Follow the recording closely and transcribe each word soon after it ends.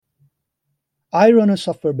I run a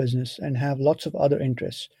software business and have lots of other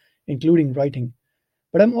interests, including writing,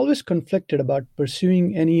 but I'm always conflicted about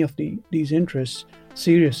pursuing any of these interests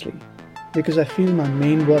seriously because I feel my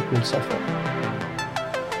main work will suffer.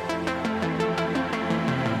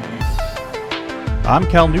 I'm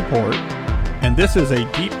Cal Newport, and this is a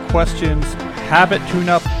Deep Questions Habit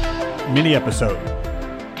Tune-Up mini episode.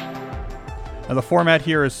 Now, the format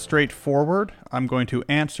here is straightforward. I'm going to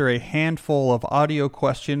answer a handful of audio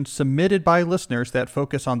questions submitted by listeners that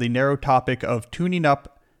focus on the narrow topic of tuning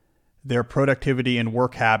up their productivity and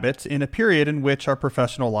work habits in a period in which our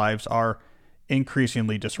professional lives are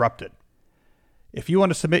increasingly disrupted. If you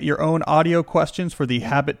want to submit your own audio questions for the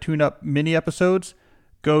Habit Tune-Up mini episodes,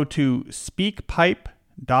 go to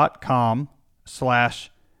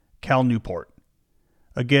speakpipe.com/Cal Newport.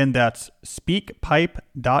 Again, that's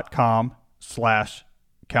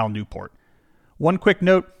speakpipe.com/Cal Newport. One quick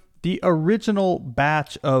note, the original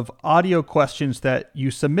batch of audio questions that you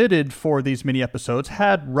submitted for these mini episodes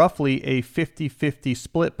had roughly a 50-50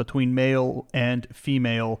 split between male and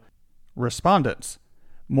female respondents.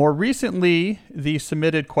 More recently, the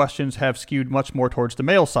submitted questions have skewed much more towards the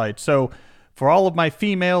male side. So for all of my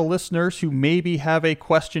female listeners who maybe have a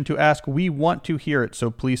question to ask, we want to hear it. So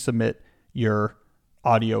please submit your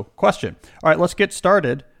audio question. All right, let's get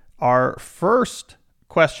started. Our first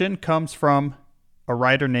question comes from a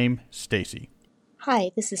writer named Stacy.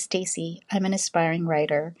 Hi, this is Stacy. I'm an aspiring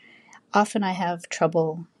writer. Often I have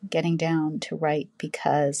trouble getting down to write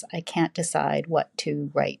because I can't decide what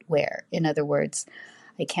to write where. In other words,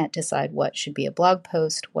 I can't decide what should be a blog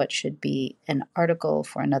post, what should be an article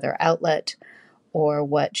for another outlet, or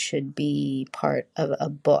what should be part of a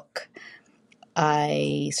book.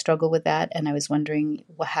 I struggle with that, and I was wondering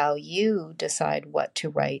how you decide what to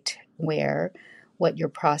write where, what your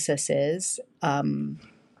process is, and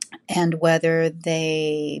whether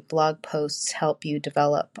blog posts help you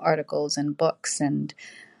develop articles and books and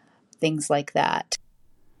things like that.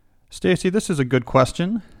 Stacy, this is a good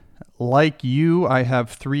question. Like you, I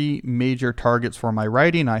have three major targets for my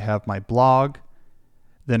writing. I have my blog,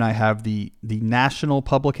 then I have the national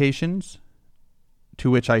publications, to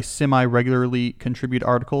which I semi-regularly contribute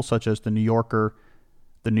articles such as The New Yorker,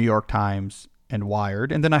 The New York Times, and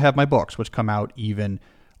Wired. And then I have my books, which come out even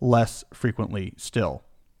less frequently still.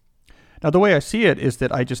 Now, the way I see it is that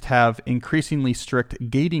I just have increasingly strict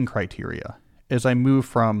gating criteria as I move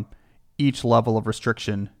from each level of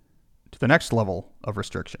restriction to the next level of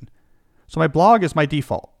restriction. So my blog is my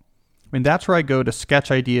default. I mean, that's where I go to sketch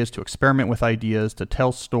ideas, to experiment with ideas, to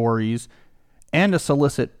tell stories, and to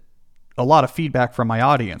solicit a lot of feedback from my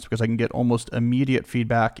audience, because I can get almost immediate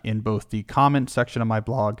feedback in both the comment section of my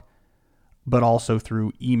blog, but also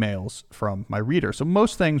through emails from my readers. So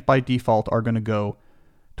most things by default are going to go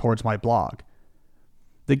towards my blog.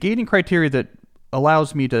 The gating criteria that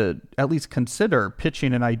allows me to at least consider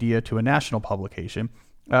pitching an idea to a national publication,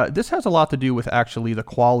 this has a lot to do with actually the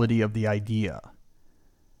quality of the idea.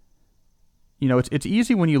 You know, it's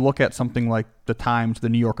easy when you look at something like the Times, the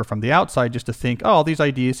New Yorker from the outside just to think, oh, these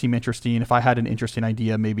ideas seem interesting. If I had an interesting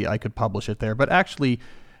idea, maybe I could publish it there. But actually,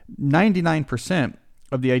 99%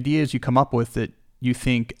 of the ideas you come up with that you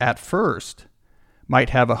think at first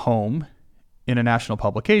might have a home in a national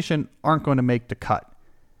publication aren't going to make the cut.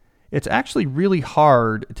 It's actually really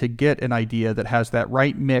hard to get an idea that has that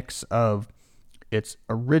right mix of it's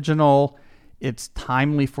original, it's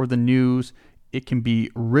timely for the news, it can be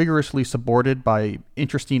rigorously supported by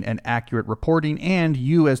interesting and accurate reporting, and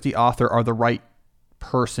you as the author are the right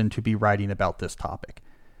person to be writing about this topic.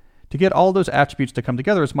 To get all those attributes to come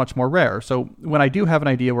together is much more rare. So when I do have an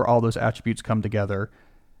idea where all those attributes come together,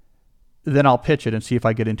 then I'll pitch it and see if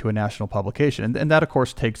I get into a national publication. And that, of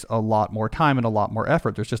course, takes a lot more time and a lot more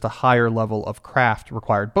effort. There's just a higher level of craft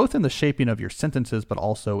required, both in the shaping of your sentences, but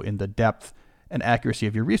also in the depth and accuracy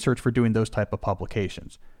of your research for doing those type of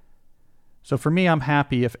publications. So for me, I'm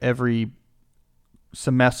happy if every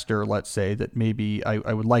semester, let's say, that maybe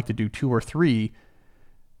I would like to do 2 or 3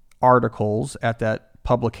 articles at that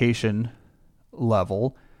publication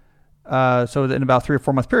level. So that in about 3 or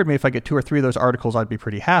 4 month period, maybe if I get 2 or 3 of those articles, I'd be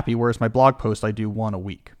pretty happy. Whereas my blog post, I do 1 a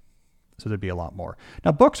week. So there'd be a lot more.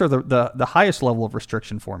 Now, books are the highest level of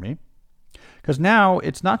restriction for me, because now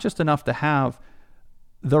it's not just enough to have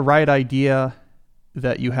the right idea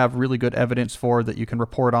that you have really good evidence for, that you can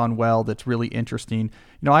report on well, that's really interesting.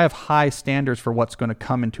 You know, I have high standards for what's going to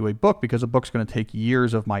come into a book because a book's going to take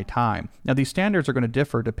years of my time. Now, these standards are going to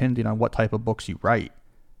differ depending on what type of books you write.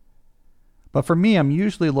 But for me, I'm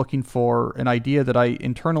usually looking for an idea that I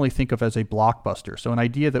internally think of as a blockbuster. So an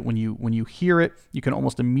idea that when you hear it, you can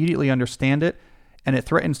almost immediately understand it, and it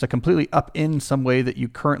threatens to completely upend some way that you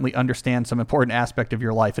currently understand some important aspect of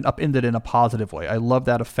your life and upend it in a positive way. I love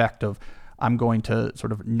that effect of I'm going to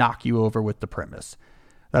sort of knock you over with the premise.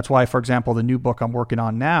 That's why, for example, the new book I'm working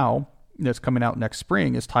on now that's coming out next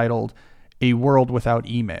spring is titled A World Without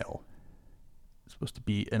Email. It's supposed to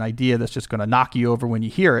be an idea that's just going to knock you over when you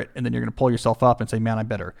hear it, and then you're going to pull yourself up and say, man, I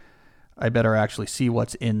better actually see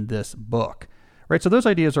what's in this book. Right? So those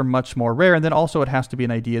ideas are much more rare. And then also it has to be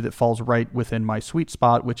an idea that falls right within my sweet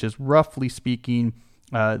spot, which is roughly speaking,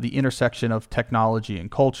 the intersection of technology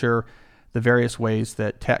and culture, the various ways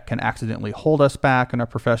that tech can accidentally hold us back in our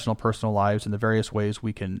professional, personal lives, and the various ways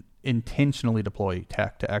we can intentionally deploy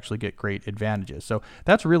tech to actually get great advantages. So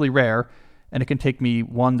that's really rare. And it can take me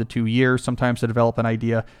 1 to 2 years sometimes to develop an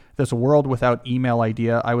idea. This world without email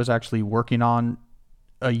idea, I was actually working on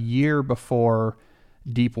a year before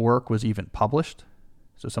Deep Work was even published.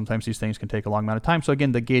 So sometimes these things can take a long amount of time. So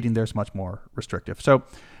again, the gating there's much more restrictive. So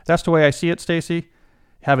that's the way I see it, Stacy.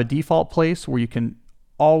 Have a default place where you can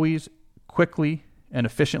always quickly and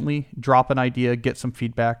efficiently drop an idea, get some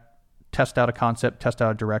feedback, test out a concept, test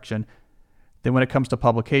out a direction. Then when it comes to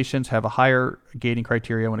publications, have a higher gating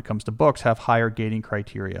criteria. When it comes to books, have higher gating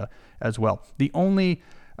criteria as well. The only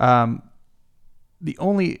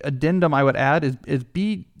addendum I would add is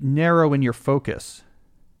be narrow in your focus.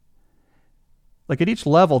 Like at each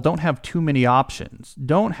level, don't have too many options.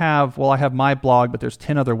 Don't have, well, I have my blog, but there's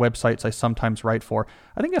 10 other websites I sometimes write for.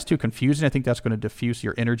 I think that's too confusing. I think that's going to diffuse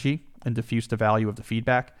your energy and diffuse the value of the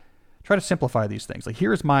feedback. Try to simplify these things. Like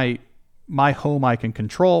here's my home I can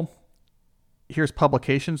control. Here's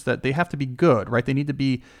publications that they have to be good, right? They need to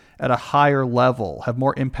be at a higher level, have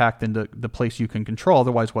more impact than the place you can control.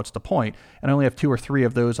 Otherwise, what's the point? And I only have 2 or 3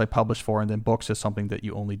 of those I publish for, and then books is something that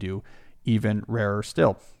you only do, even rarer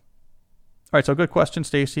still. All right, so good question,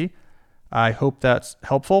 Stacy. I hope that's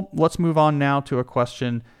helpful. Let's move on now to a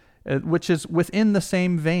question which is within the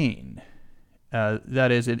same vein.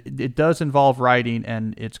 That is, it does involve writing,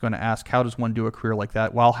 and it's going to ask, how does one do a career like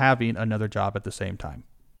that while having another job at the same time?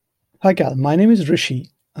 Hi, Cal. My name is Rishi.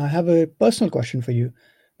 I have a personal question for you,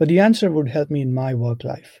 but the answer would help me in my work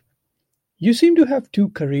life. You seem to have 2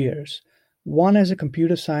 careers, one as a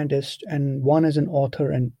computer scientist and one as an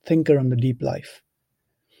author and thinker on the deep life.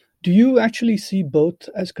 Do you actually see both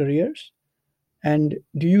as careers? And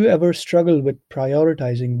do you ever struggle with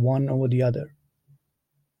prioritizing one over the other?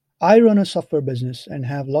 I run a software business and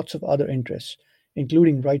have lots of other interests,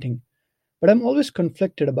 including writing, but I'm always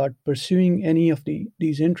conflicted about pursuing any of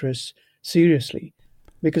these interests seriously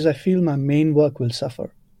because I feel my main work will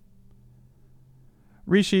suffer.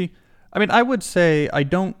 Rishi, I would say I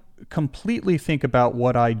don't completely think about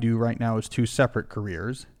what I do right now as 2 separate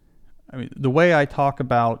careers. The way I talk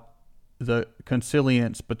about the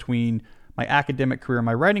consilience between my academic career and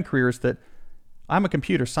my writing career is that I'm a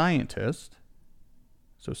computer scientist,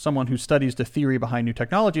 so someone who studies the theory behind new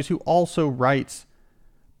technologies, who also writes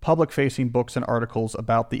public-facing books and articles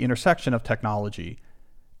about the intersection of technology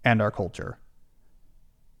and our culture.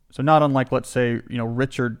 So not unlike, let's say,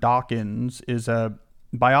 Richard Dawkins is a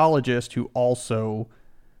biologist who also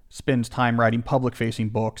spends time writing public-facing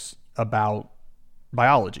books about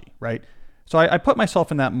biology, right? So I put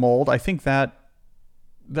myself in that mold. I think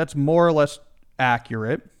that's more or less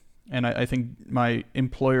accurate. And I think my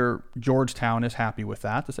employer, Georgetown, is happy with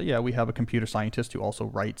that. To say, yeah, we have a computer scientist who also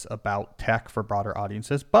writes about tech for broader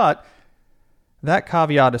audiences. But that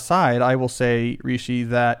caveat aside, I will say, Rishi,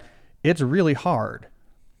 that it's really hard.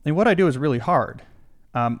 And what I do is really hard.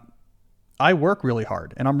 I work really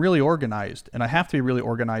hard, and I'm really organized, and I have to be really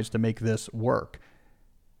organized to make this work.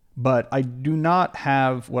 But I do not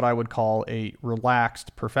have what I would call a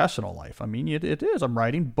relaxed professional life. It is. I'm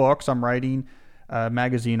writing books. I'm writing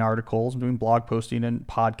magazine articles. I'm doing blog posting and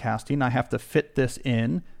podcasting. I have to fit this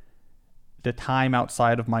in the time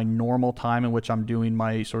outside of my normal time in which I'm doing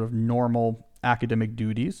my sort of normal academic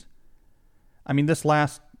duties. This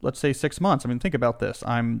last, let's say, 6 months. Think about this.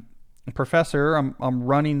 I'm a professor. I'm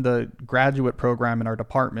running the graduate program in our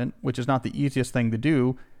department, which is not the easiest thing to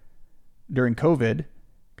do during COVID,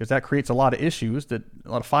 because that creates a lot of issues, a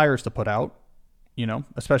lot of fires to put out,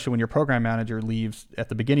 especially when your program manager leaves at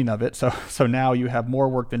the beginning of it. So now you have more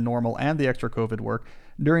work than normal and the extra COVID work.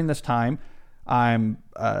 During this time, I'm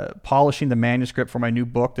polishing the manuscript for my new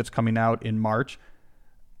book that's coming out in March.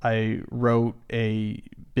 I wrote a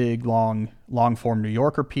big, long form New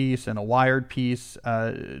Yorker piece and a Wired piece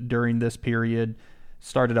during this period.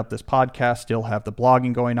 started up this podcast, still have the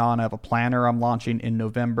blogging going on. I have a planner I'm launching in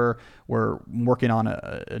November. We're working on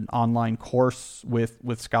an online course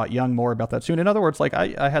with Scott Young, more about that soon. In other words, like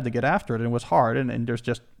I had to get after it, and it was hard. And there's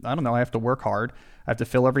just, I don't know, I have to work hard. I have to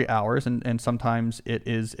fill every hours, and sometimes it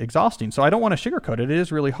is exhausting. So I don't want to sugarcoat it. It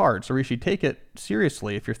is really hard. So Rishi, take it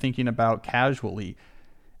seriously if you're thinking about casually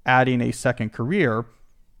adding a second career.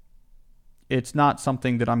 It's not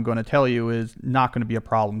something that I'm going to tell you is not going to be a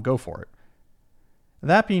problem. Go for it.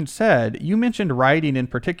 That being said, you mentioned writing in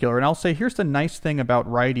particular, and I'll say here's the nice thing about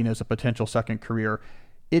writing as a potential second career.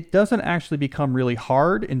 It doesn't actually become really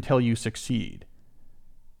hard until you succeed.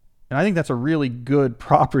 And I think that's a really good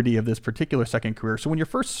property of this particular second career. So when you're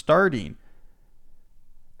first starting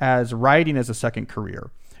as writing as a second career,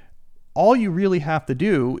 all you really have to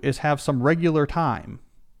do is have some regular time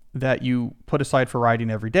that you put aside for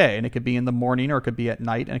writing every day. And it could be in the morning or it could be at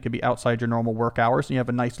night, and it could be outside your normal work hours. And you have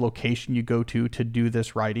a nice location you go to do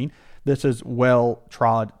this writing. This is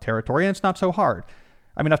well-trod territory, and it's not so hard.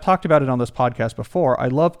 I mean, I've talked about it on this podcast before. I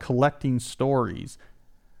love collecting stories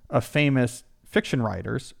of famous fiction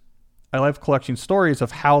writers. I love collecting stories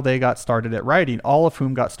of how they got started at writing, all of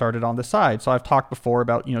whom got started on the side. So I've talked before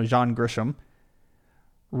about, John Grisham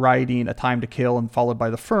writing A Time to Kill and followed by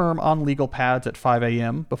The Firm on legal pads at 5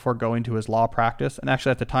 a.m. before going to his law practice. And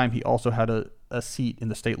actually at the time, he also had a seat in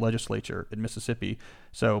the state legislature in Mississippi.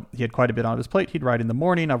 So he had quite a bit on his plate. He'd write in the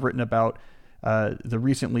morning. I've written about the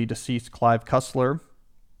recently deceased Clive Cussler,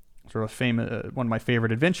 sort of famous, one of my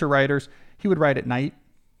favorite adventure writers. He would write at night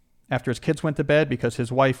after his kids went to bed because his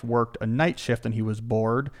wife worked a night shift and he was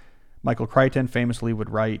bored. Michael Crichton famously would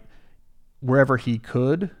write wherever he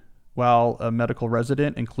could while a medical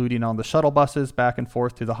resident, including on the shuttle buses back and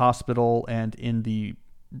forth to the hospital and in the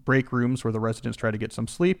break rooms where the residents try to get some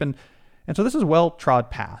sleep. And so this is a well-trod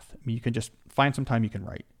path. I mean, you can just find some time you can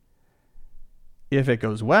write. If it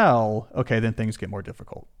goes well, okay, then things get more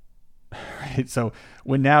difficult. Right? So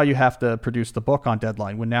when now you have to produce the book on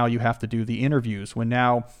deadline, when now you have to do the interviews, when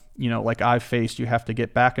now, like I've faced, you have to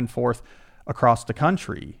get back and forth across the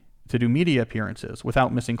country to do media appearances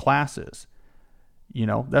without missing classes.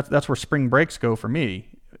 That's where spring breaks go for me.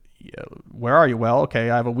 Where are you? Well, okay,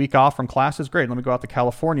 I have a week off from classes. Great. Let me go out to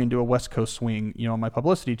California and do a West Coast swing, on my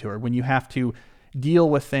publicity tour. When you have to deal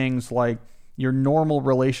with things like your normal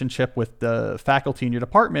relationship with the faculty in your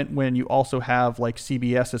department, when you also have like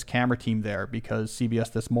CBS's camera team there because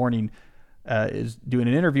CBS This Morning is doing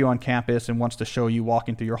an interview on campus and wants to show you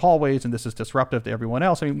walking through your hallways, and this is disruptive to everyone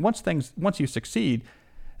else. I mean, once you succeed,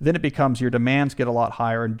 then it becomes your demands get a lot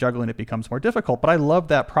higher and juggling it becomes more difficult. But I love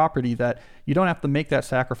that property that you don't have to make that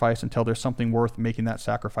sacrifice until there's something worth making that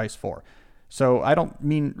sacrifice for. So I don't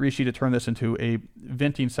mean, Rishi, to turn this into a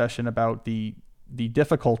venting session about the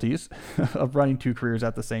difficulties of running two careers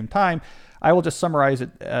at the same time. I will just summarize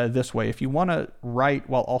it this way. If you want to write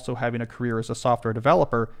while also having a career as a software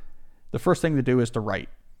developer, the first thing to do is to write.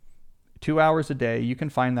 2 hours a day, you can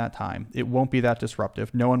find that time. It won't be that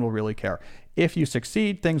disruptive. No one will really care. If you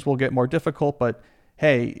succeed, things will get more difficult, but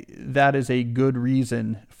hey, that is a good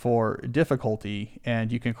reason for difficulty,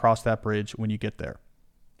 and you can cross that bridge when you get there.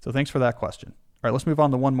 So thanks for that question. All right, let's move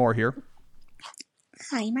on to one more here.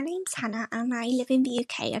 Hi, my name's Hannah and I live in the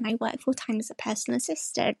UK and I work full-time as a personal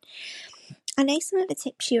assistant. I know some of the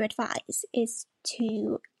tips you advise is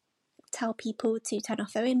to tell people to turn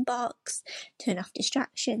off their inbox, turn off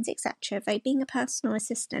distractions, etc. Though being a personal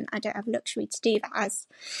assistant, I don't have luxury to do that, as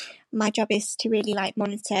my job is to really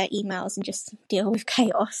monitor emails and just deal with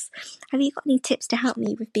chaos. Have you got any tips to help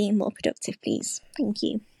me with being more productive, please? Thank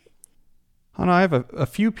you. Hannah, I have a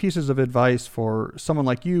few pieces of advice for someone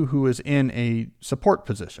like you who is in a support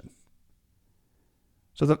position.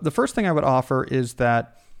 So the first thing I would offer is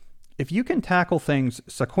that if you can tackle things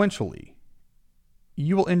sequentially,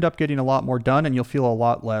 you will end up getting a lot more done and you'll feel a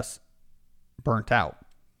lot less burnt out.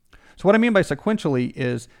 So what I mean by sequentially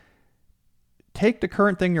is take the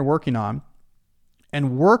current thing you're working on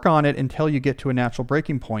and work on it until you get to a natural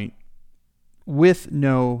breaking point with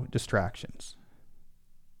no distractions.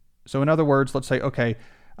 So in other words, let's say, okay,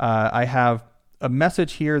 I have a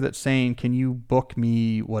message here that's saying, can you book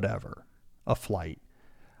me whatever, a flight?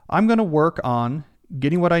 I'm going to work on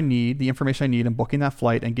getting what I need, the information I need, and booking that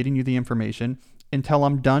flight and getting you the information until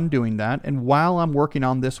I'm done doing that. And while I'm working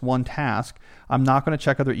on this one task, I'm not going to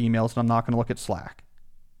check other emails and I'm not going to look at Slack.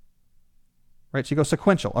 Right? So you go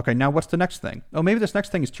sequential. Okay, now what's the next thing? Oh, maybe this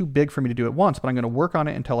next thing is too big for me to do at once, but I'm going to work on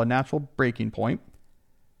it until a natural breaking point.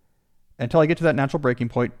 Until I get to that natural breaking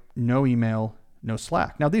point, no email, no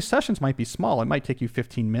Slack. Now, these sessions might be small. It might take you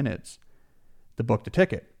 15 minutes to book the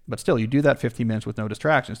ticket. But still, you do that 15 minutes with no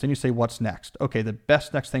distractions. Then you say, what's next? Okay, the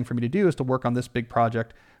best next thing for me to do is to work on this big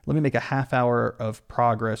project. Let me make a half hour of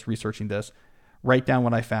progress researching this, write down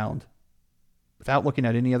what I found without looking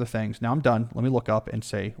at any other things. Now I'm done. Let me look up and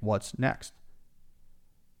say, what's next?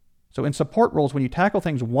 So in support roles, when you tackle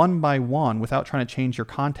things one by one without trying to change your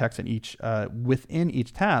context within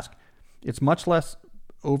each task, it's much less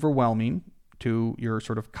overwhelming to your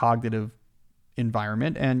sort of cognitive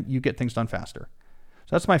environment, and you get things done faster.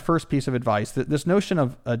 So that's my first piece of advice. This notion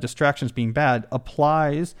of distractions being bad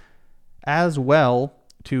applies as well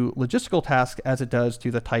to logistical tasks as it does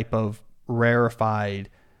to the type of rarefied,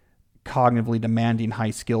 cognitively demanding,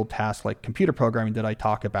 high-skilled tasks like computer programming that I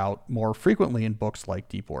talk about more frequently in books like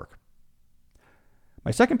Deep Work.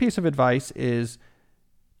 My second piece of advice is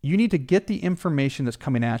you need to get the information that's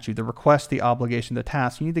coming at you, the request, the obligation, the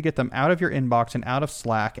task. You need to get them out of your inbox and out of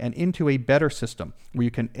Slack and into a better system where you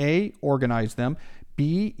can A, organize them,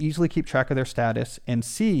 B, easily keep track of their status, and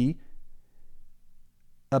C,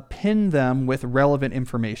 append them with relevant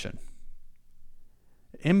information.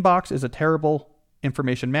 Inbox is a terrible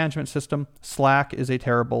information management system. Slack is a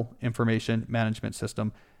terrible information management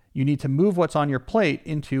system. You need to move what's on your plate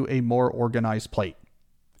into a more organized plate.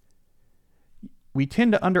 We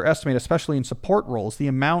tend to underestimate, especially in support roles, the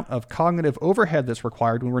amount of cognitive overhead that's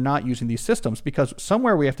required when we're not using these systems, because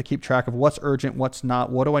somewhere we have to keep track of what's urgent, what's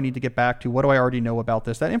not, what do I need to get back to, what do I already know about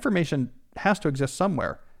this. That information has to exist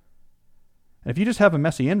somewhere. And if you just have a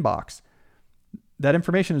messy inbox, that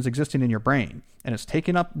information is existing in your brain and it's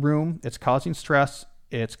taking up room, it's causing stress,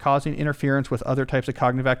 it's causing interference with other types of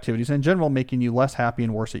cognitive activities, and in general, making you less happy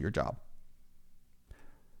and worse at your job.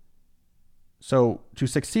 So to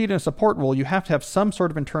succeed in a support role, you have to have some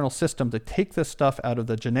sort of internal system to take this stuff out of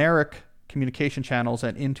the generic communication channels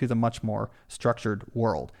and into the much more structured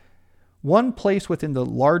world. One place within the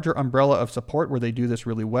larger umbrella of support where they do this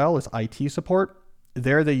really well is IT support.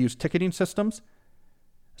 There they use ticketing systems.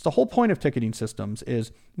 So the whole point of ticketing systems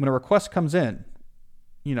is when a request comes in,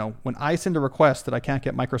 when I send a request that I can't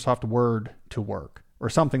get Microsoft Word to work or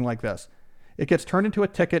something like this, it gets turned into a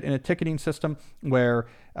ticket in a ticketing system where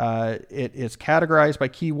it is categorized by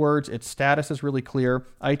keywords. Its status is really clear.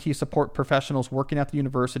 IT support professionals working at the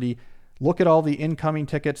university look at all the incoming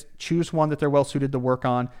tickets, choose one that they're well suited to work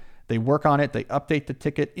on. They work on it. They update the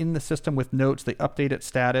ticket in the system with notes. They update its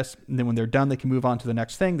status. And then when they're done, they can move on to the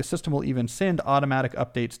next thing. The system will even send automatic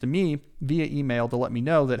updates to me via email to let me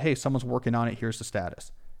know that, hey, someone's working on it. Here's the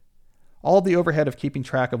status. All the overhead of keeping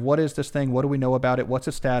track of what is this thing, what do we know about it, what's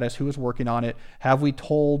its status, who is working on it, have we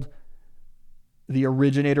told the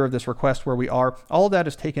originator of this request where we are, all of that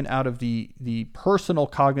is taken out of the personal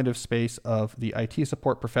cognitive space of the IT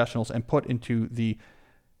support professionals and put into the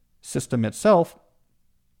system itself.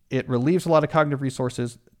 It relieves a lot of cognitive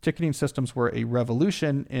resources. Ticketing systems were a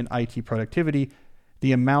revolution in IT productivity.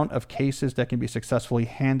 The amount of cases that can be successfully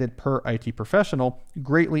handled per IT professional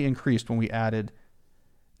greatly increased when we added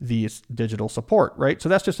these digital support, right? So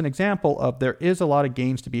that's just an example of there is a lot of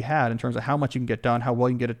gains to be had in terms of how much you can get done, how well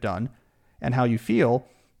you can get it done, and how you feel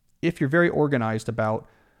if you're very organized about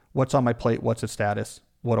what's on my plate, what's its status,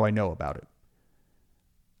 what do I know about it.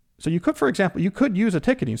 So you could, for example, use a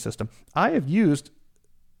ticketing system. I have used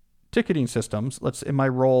ticketing systems, in my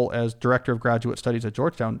role as director of graduate studies at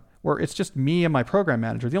Georgetown, where it's just me and my program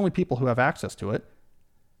manager, the only people who have access to it.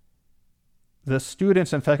 The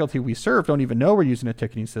students and faculty we serve don't even know we're using a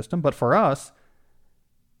ticketing system, but for us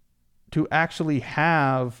to actually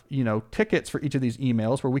have, tickets for each of these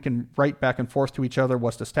emails where we can write back and forth to each other,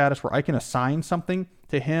 what's the status, where I can assign something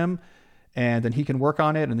to him and then he can work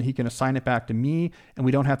on it and then he can assign it back to me, and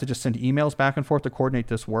we don't have to just send emails back and forth to coordinate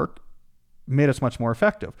this work, made us much more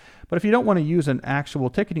effective. But if you don't want to use an actual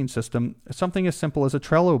ticketing system, something as simple as a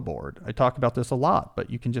Trello board. I talk about this a lot, but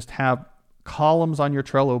you can just have columns on your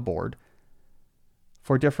Trello board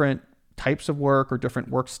for different types of work or different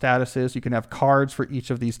work statuses. You can have cards for each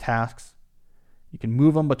of these tasks. You can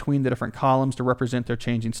move them between the different columns to represent their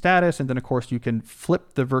changing status. And then, of course, you can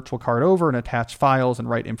flip the virtual card over and attach files and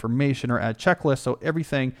write information or add checklists. So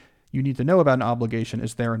everything you need to know about an obligation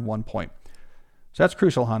is there in one point. So that's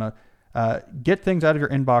crucial, Hannah. Get things out of your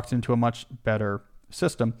inbox into a much better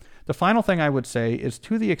system. The final thing I would say is,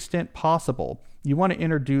 to the extent possible, you want to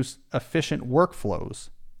introduce efficient workflows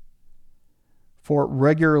for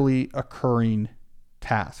regularly occurring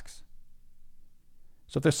tasks.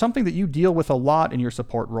 So if there's something that you deal with a lot in your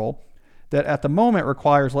support role that at the moment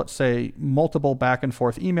requires, let's say, multiple back and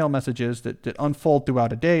forth email messages that unfold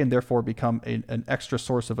throughout a day and therefore become an extra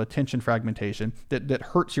source of attention fragmentation that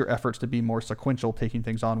hurts your efforts to be more sequential, taking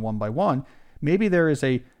things on one by one, maybe there is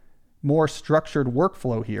a more structured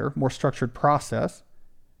workflow here, more structured process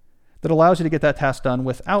that allows you to get that task done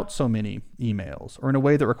without so many emails or in a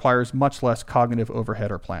way that requires much less cognitive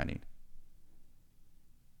overhead or planning.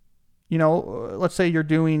 Let's say you're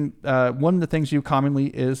doing, one of the things you commonly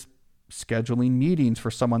is scheduling meetings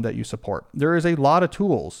for someone that you support. There is a lot of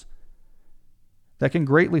tools that can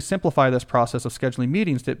greatly simplify this process of scheduling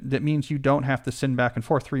meetings. That means you don't have to send back and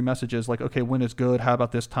forth 3 messages like, okay, when is good? How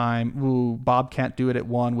about this time? Ooh, Bob can't do it at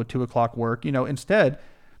 1, would 2 o'clock work? Instead,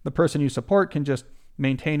 the person you support can just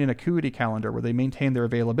maintain an Acuity calendar where they maintain their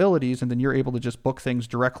availabilities, and then you're able to just book things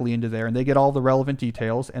directly into there, and they get all the relevant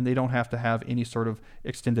details, and they don't have to have any sort of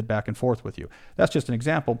extended back and forth with you. That's just an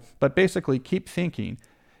example, but basically keep thinking,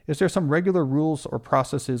 is there some regular rules or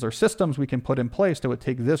processes or systems we can put in place that would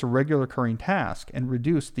take this regular occurring task and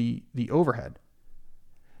reduce the overhead?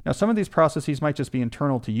 Now, some of these processes might just be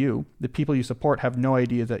internal to you. The people you support have no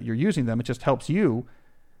idea that you're using them. It just helps you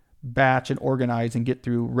batch and organize and get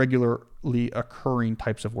through regularly occurring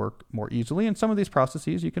types of work more easily. And some of these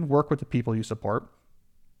processes, you can work with the people you support,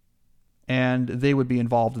 and they would be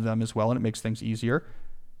involved in them as well, and it makes things easier.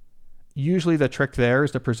 Usually the trick there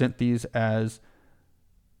is to present these as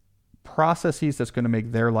processes that's going to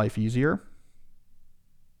make their life easier.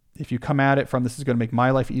 If you come at it from, this is going to make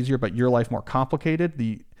my life easier, but your life more complicated,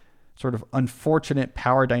 the sort of unfortunate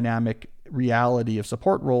power dynamic reality of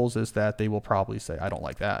support roles is that they will probably say, I don't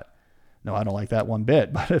like that. No, I don't like that one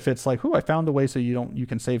bit. But if it's like, I found a way so you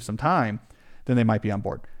can save some time, then they might be on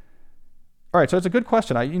board. All right, so it's a good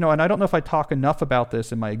question. And I don't know if I talk enough about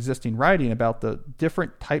this in my existing writing about the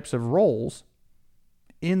different types of roles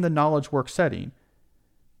in the knowledge work setting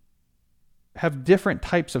have different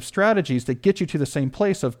types of strategies that get you to the same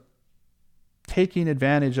place of taking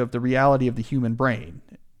advantage of the reality of the human brain.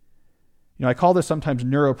 I call this sometimes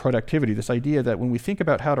neuroproductivity, this idea that when we think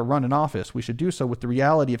about how to run an office, we should do so with the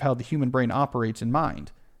reality of how the human brain operates in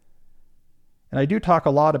mind. And I do talk a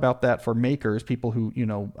lot about that for makers, people who,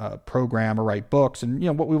 program or write books. And,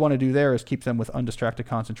 what we want to do there is keep them with undistracted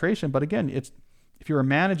concentration. But again, if you're a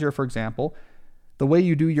manager, for example, the way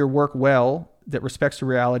you do your work well that respects the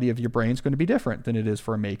reality of your brain is going to be different than it is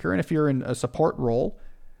for a maker. And if you're in a support role,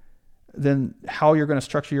 then how you're going to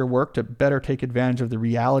structure your work to better take advantage of the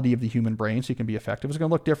reality of the human brain so you can be effective is going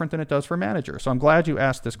to look different than it does for a manager. So I'm glad you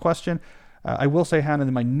asked this question. I will say, Hannah,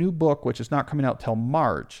 in my new book, which is not coming out till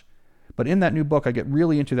March, but in that new book, I get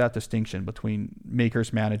really into that distinction between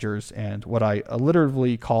makers, managers, and what I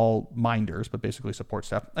literally call minders, but basically support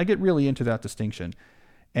staff. I get really into that distinction.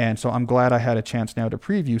 And so I'm glad I had a chance now to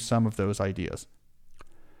preview some of those ideas.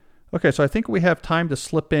 Okay, so I think we have time to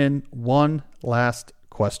slip in one last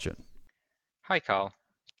question. Hi, Carl.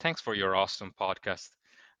 Thanks for your awesome podcast.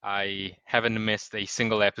 I haven't missed a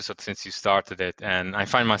single episode since you started it, and I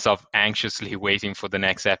find myself anxiously waiting for the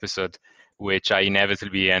next episode, which I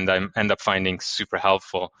inevitably end up finding super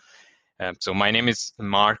helpful. So my name is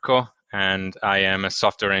Marco, and I am a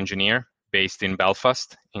software engineer based in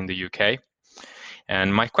Belfast in the UK.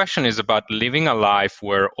 And my question is about living a life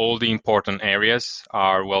where all the important areas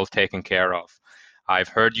are well taken care of. I've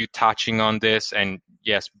heard you touching on this, and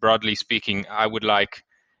yes, broadly speaking, I would like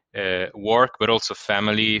work, but also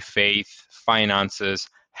family, faith, finances,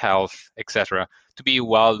 health, etc., to be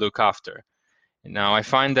well looked after. Now, I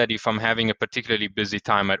find that if I'm having a particularly busy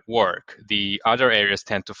time at work, the other areas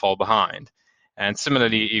tend to fall behind. And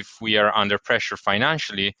similarly, if we are under pressure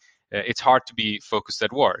financially, it's hard to be focused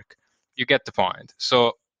at work. You get the point.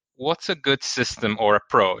 So what's a good system or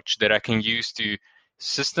approach that I can use to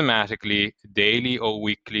systematically, daily or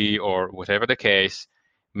weekly or whatever the case,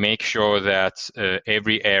 make sure that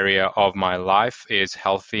every area of my life is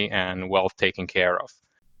healthy and well taken care of?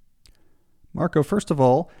 Marco, first of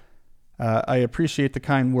all, I appreciate the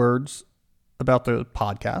kind words about the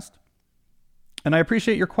podcast, and I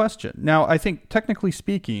appreciate your question. Now, I think technically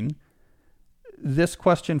speaking, this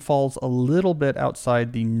question falls a little bit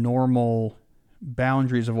outside the normal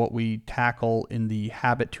boundaries of what we tackle in the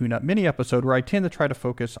Habit Tune-Up mini episode, where I tend to try to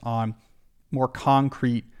focus on more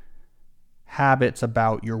concrete habits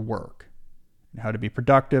about your work and how to be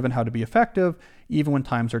productive and how to be effective, even when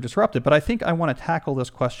times are disrupted. But I think I want to tackle this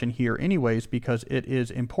question here anyways, because it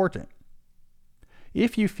is important.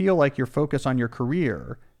 If you feel like your focus on your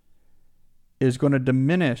career is going to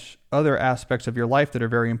diminish other aspects of your life that are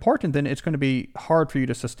very important, then it's going to be hard for you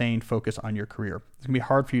to sustain focus on your career. It's going to be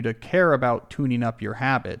hard for you to care about tuning up your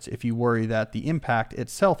habits if you worry that the impact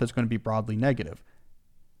itself is going to be broadly negative.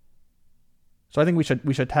 So I think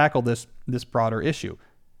we should tackle this broader issue.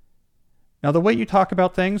 Now, the way you talk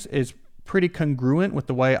about things is pretty congruent with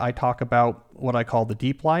the way I talk about what I call the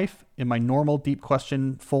deep life. In my normal Deep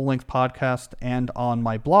Question full-length podcast and on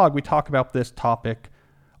my blog, we talk about this topic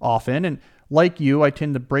often. And like you, I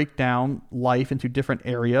tend to break down life into different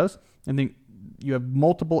areas, and then you have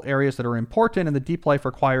multiple areas that are important, and the deep life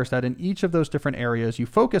requires that in each of those different areas, you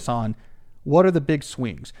focus on what are the big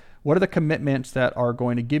swings, what are the commitments that are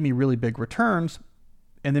going to give me really big returns,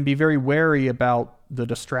 and then be very wary about the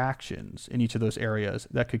distractions in each of those areas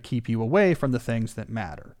that could keep you away from the things that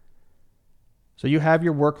matter. So you have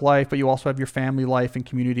your work life, but you also have your family life and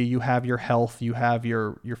community, you have your health, you have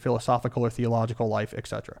your philosophical or theological life,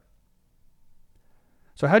 etc.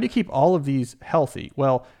 So how do you keep all of these healthy?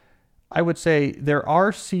 Well, I would say there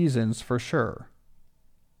are seasons for sure.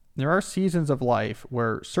 There are seasons of life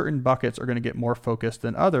where certain buckets are going to get more focused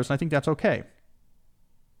than others, and I think that's okay.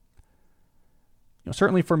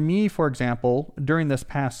 Certainly for me, for example, during this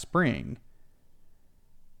past spring,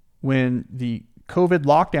 when the COVID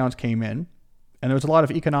lockdowns came in, and there was a lot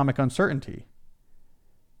of economic uncertainty,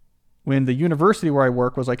 when the university where I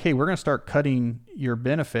work was like, hey, we're going to start cutting your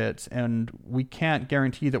benefits, and we can't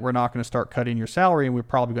guarantee that we're not going to start cutting your salary, and we're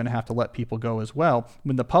probably going to have to let people go as well.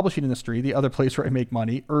 When the publishing industry, the other place where I make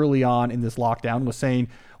money, early on in this lockdown was saying,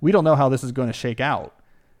 we don't know how this is going to shake out.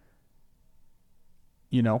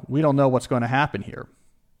 We don't know what's going to happen here.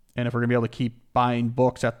 And if we're going to be able to keep buying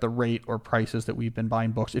books at the rate or prices that we've been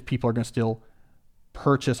buying books, if people are going to still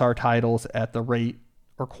purchase our titles at the rate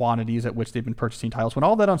or quantities at which they've been purchasing titles. When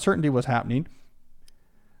all that uncertainty was happening,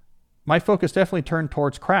 my focus definitely turned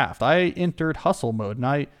towards craft. I entered hustle mode,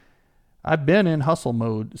 and I've been in hustle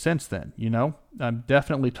mode since then. I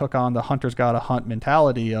definitely took on the hunter's gotta hunt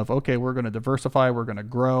mentality of, okay, we're going to diversify, we're going to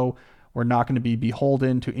grow, we're not going to be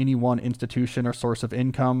beholden to any one institution or source of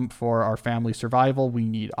income for our family survival. We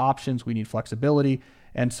need options, we need flexibility.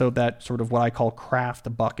 And so that sort of what I call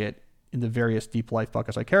craft bucket in the various deep life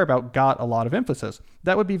buckets I care about got a lot of emphasis.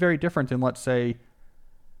 That would be very different than, let's say,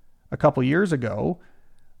 a couple years ago.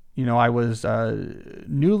 I was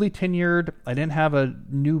newly tenured. I didn't have a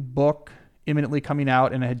new book imminently coming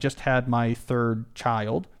out, and I had just had my third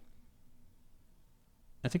child.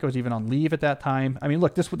 I think I was even on leave at that time. I mean,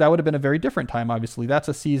 look, that would have been a very different time, obviously. That's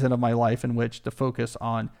a season of my life in which the focus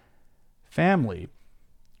on family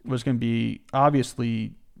was going to be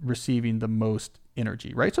obviously receiving the most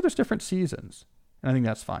energy, right? So there's different seasons, and I think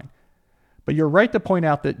that's fine. But you're right to point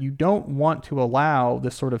out that you don't want to allow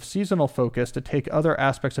this sort of seasonal focus to take other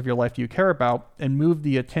aspects of your life you care about and move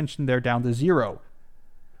the attention there down to zero,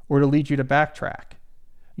 or to lead you to backtrack.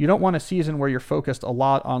 You don't want a season where you're focused a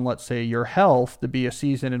lot on, let's say, your health to be a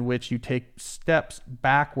season in which you take steps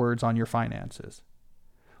backwards on your finances.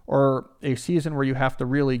 Or a season where you have to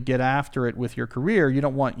really get after it with your career. You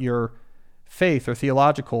don't want your faith or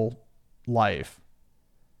theological life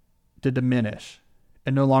to diminish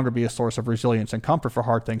and no longer be a source of resilience and comfort for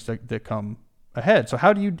hard things that come ahead. So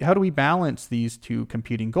how do we balance these two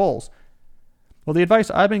competing goals? Well, the advice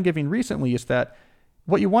I've been giving recently is that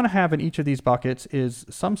what you want to have in each of these buckets is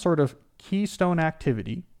some sort of keystone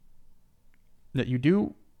activity that you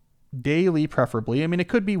do daily, preferably. I mean, it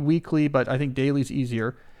could be weekly, but I think daily is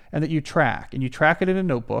easier. And that you track, and you track it in a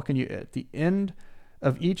notebook, and at the end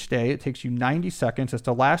of each day, it takes you 90 seconds. It's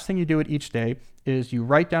the last thing you do at each day is you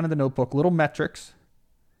write down in the notebook little metrics.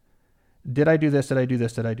 Did I do this? Did I do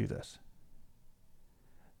this? Did I do this?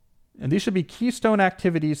 And these should be keystone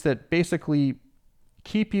activities that basically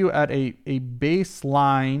keep you at a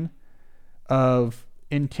baseline of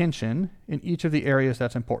intention in each of the areas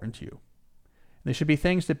that's important to you. They should be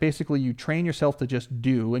things that basically you train yourself to just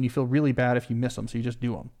do, and you feel really bad if you miss them, so you just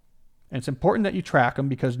do them. And it's important that you track them,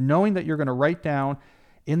 because knowing that you're going to write down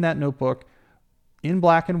in that notebook in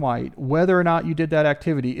black and white whether or not you did that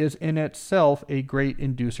activity is in itself a great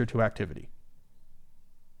inducer to activity.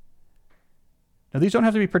 Now, these don't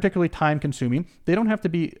have to be particularly time consuming. They don't have to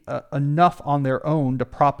be enough on their own to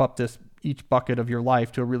prop up each bucket of your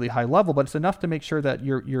life to a really high level, but it's enough to make sure that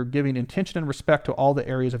you're giving intention and respect to all the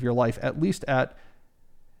areas of your life, at least at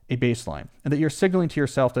a baseline, and that you're signaling to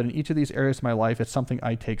yourself that in each of these areas of my life, it's something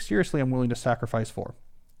I take seriously, I'm willing to sacrifice for,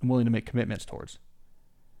 I'm willing to make commitments towards.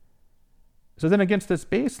 So then against this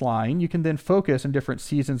baseline, you can then focus in different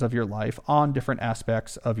seasons of your life on different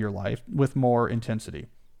aspects of your life with more intensity.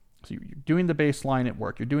 So you're doing the baseline at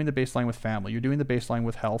work, you're doing the baseline with family, you're doing the baseline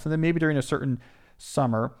with health, and then maybe during a certain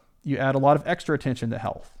summer, you add a lot of extra attention to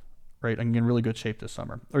health, right? I'm in really good shape this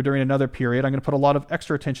summer. Or during another period, I'm going to put a lot of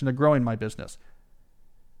extra attention to growing my business.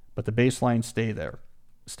 But the baseline stay there,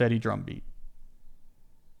 steady drumbeat.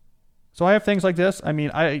 So I have things like this. I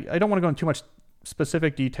mean, I don't want to go into too much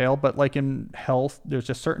specific detail, but like in health, there's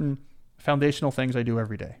just certain foundational things I do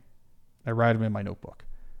every day. I write them in my notebook.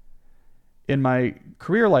 In my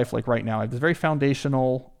career life, like right now, I have this very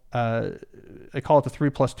foundational, I call it the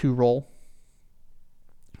 3+2 rule.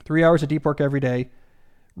 3 hours of deep work every day,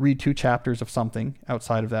 read 2 chapters of something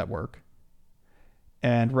outside of that work.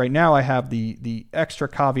 And right now I have the extra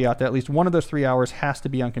caveat that at least one of those 3 hours has to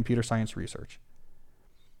be on computer science research.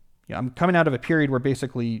 I'm coming out of a period where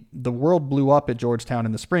basically the world blew up at Georgetown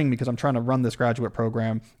in the spring because I'm trying to run this graduate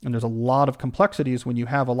program. And there's a lot of complexities when you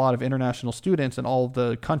have a lot of international students and all of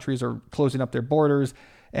the countries are closing up their borders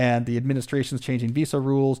and the administration's changing visa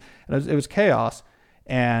rules. And it was chaos.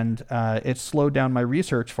 And it slowed down my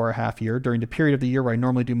research for a half year during the period of the year where I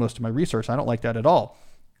normally do most of my research. I don't like that at all.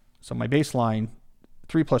 So my baseline,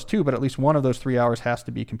 3 + 2, but at least one of those 3 hours has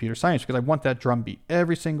to be computer science because I want that drumbeat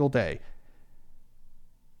every single day.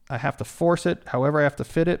 I have to force it, however I have to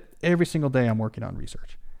fit it. Every single day I'm working on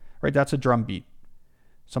research, right? That's a drumbeat,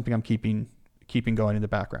 something I'm keeping going in the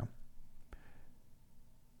background.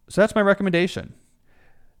 So that's my recommendation.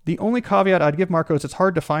 The only caveat I'd give, Marco, is it's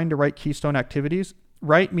hard to find the right keystone activities.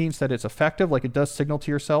 Right means that it's effective, like it does signal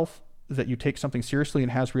to yourself that you take something seriously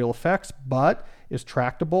and has real effects, but is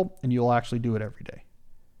tractable and you'll actually do it every day.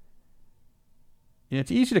 And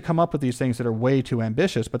it's easy to come up with these things that are way too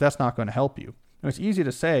ambitious, but that's not going to help you. And it's easy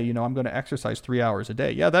to say, I'm going to exercise 3 hours a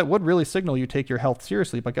day. Yeah, that would really signal you take your health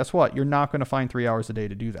seriously, but guess what? You're not going to find 3 hours a day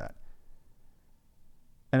to do that.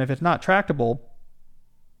 And if it's not tractable,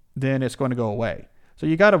 then it's going to go away. So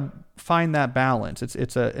you got to find that balance.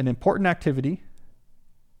 It's an important activity.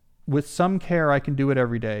 With some care, I can do it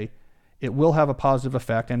every day. It will have a positive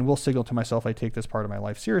effect and will signal to myself I take this part of my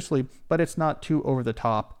life seriously, but it's not too over the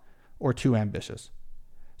top or too ambitious.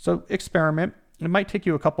 So experiment. It might take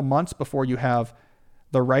you a couple months before you have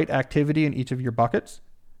the right activity in each of your buckets,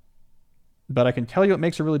 but I can tell you it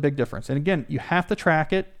makes a really big difference. And again, you have to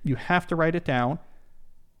track it. You have to write it down.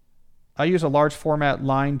 I use a large format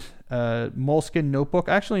lined Moleskine notebook.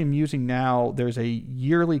 Actually, I'm using now, there's a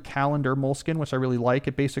yearly calendar Moleskine, which I really like.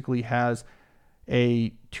 It basically has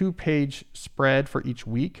a 2-page spread for each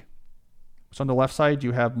week. So on the left side,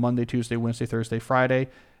 you have Monday, Tuesday, Wednesday, Thursday, Friday,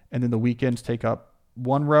 and then the weekends take up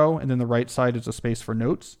one row, and then the right side is a space for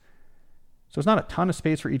notes. So it's not a ton of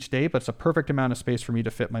space for each day, but it's a perfect amount of space for me to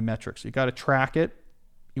fit my metrics. You got to track it.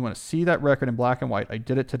 You want to see that record in black and white. I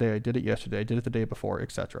did it today. I did it yesterday. I did it the day before,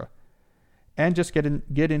 etc. And just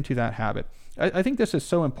get into that habit. I think this is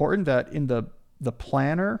so important that in the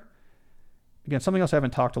planner, again, something else I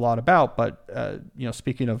haven't talked a lot about, but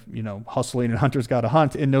speaking of hustling and hunters gotta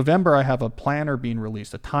hunt, in November I have a planner being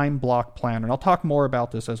released, a time block planner, and I'll talk more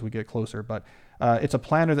about this as we get closer. But it's a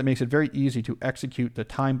planner that makes it very easy to execute the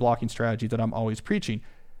time blocking strategy that I'm always preaching.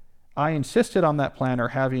 I insisted on that planner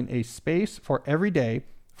having a space for every day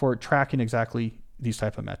for tracking exactly these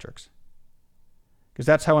type of metrics, because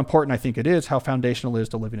that's how important I think it is, how foundational it is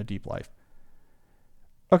to living a deep life.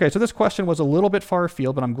 Okay, so this question was a little bit far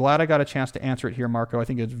afield, but I'm glad I got a chance to answer it here, Marco. I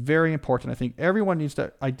think it's very important. I think everyone needs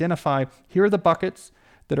to identify, here are the buckets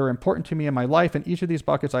that are important to me in my life. In each of these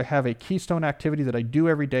buckets, I have a keystone activity that I do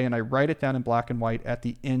every day, and I write it down in black and white at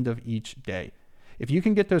the end of each day. If you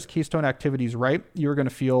can get those keystone activities right, you're going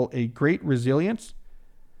to feel a great resilience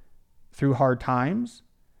through hard times,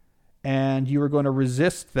 and you are going to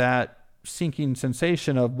resist that sinking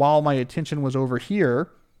sensation of, while my attention was over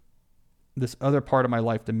here, this other part of my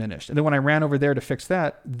life diminished. And then when I ran over there to fix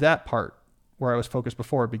that part where I was focused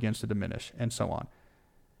before begins to diminish, and so on.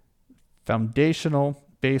 Foundational,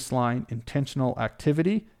 baseline, intentional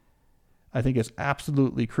activity, I think, is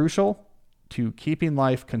absolutely crucial to keeping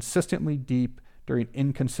life consistently deep during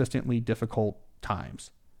inconsistently difficult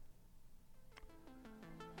times.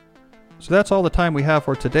 So that's all the time we have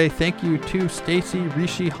for today. Thank you to Stacy,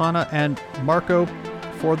 Rishi, Hannah, and Marco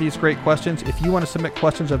for these great questions. If you want to submit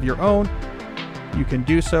questions of your own, you can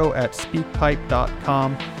do so at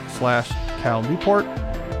speakpipe.com/Cal Newport.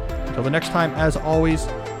 Until the next time, as always,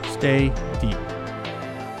 stay deep.